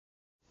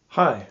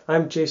Hi,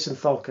 I'm Jason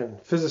Falcon,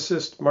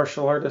 physicist,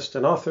 martial artist,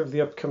 and author of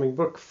the upcoming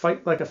book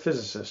Fight Like a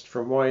Physicist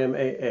from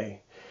YMAA.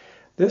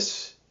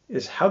 This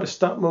is How to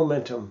Stop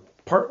Momentum,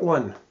 Part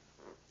 1.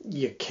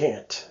 You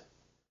can't.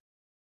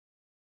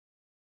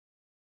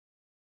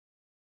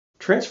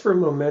 Transfer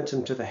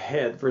momentum to the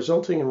head,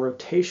 resulting in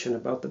rotation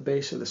about the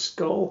base of the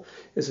skull,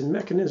 is a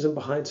mechanism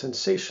behind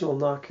sensational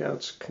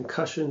knockouts,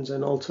 concussions,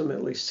 and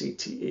ultimately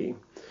CTE.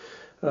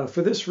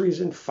 For this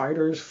reason,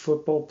 fighters,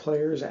 football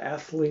players,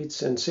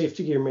 athletes, and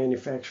safety gear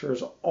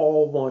manufacturers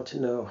all want to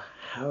know,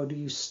 how do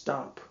you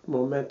stop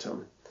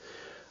momentum?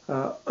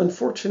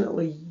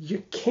 Unfortunately,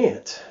 you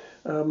can't.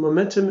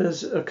 Momentum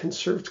is a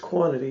conserved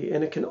quantity,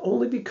 and it can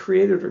only be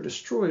created or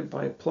destroyed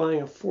by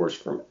applying a force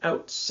from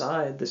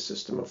outside the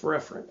system of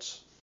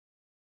reference.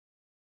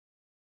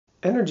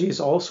 Energy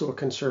is also a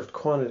conserved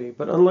quantity,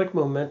 but unlike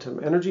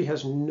momentum, energy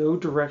has no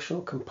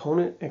directional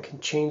component and can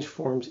change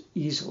forms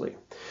easily.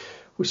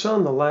 We saw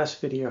in the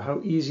last video how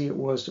easy it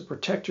was to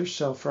protect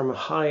yourself from a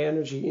high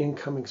energy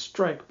incoming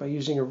strike by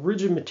using a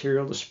rigid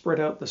material to spread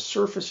out the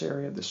surface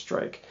area of the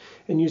strike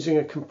and using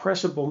a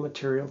compressible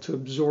material to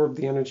absorb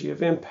the energy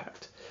of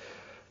impact.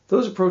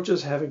 Those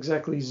approaches have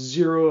exactly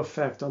zero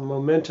effect on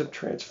momentum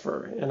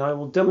transfer, and I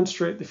will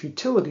demonstrate the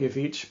futility of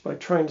each by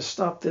trying to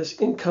stop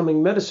this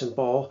incoming medicine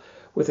ball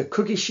with a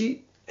cookie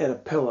sheet and a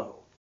pillow.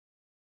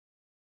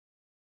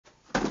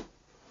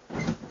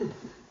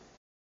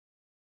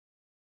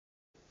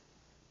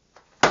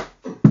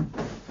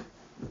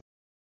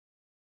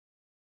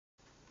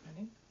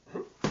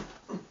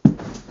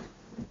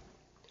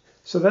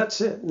 So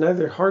that's it.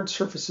 Neither hard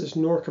surfaces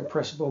nor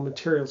compressible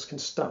materials can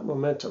stop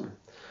momentum.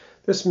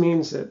 This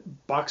means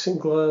that boxing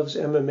gloves,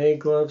 MMA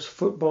gloves,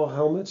 football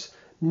helmets,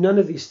 none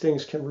of these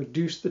things can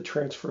reduce the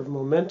transfer of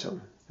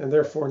momentum, and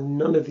therefore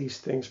none of these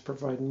things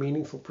provide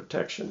meaningful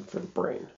protection for the brain.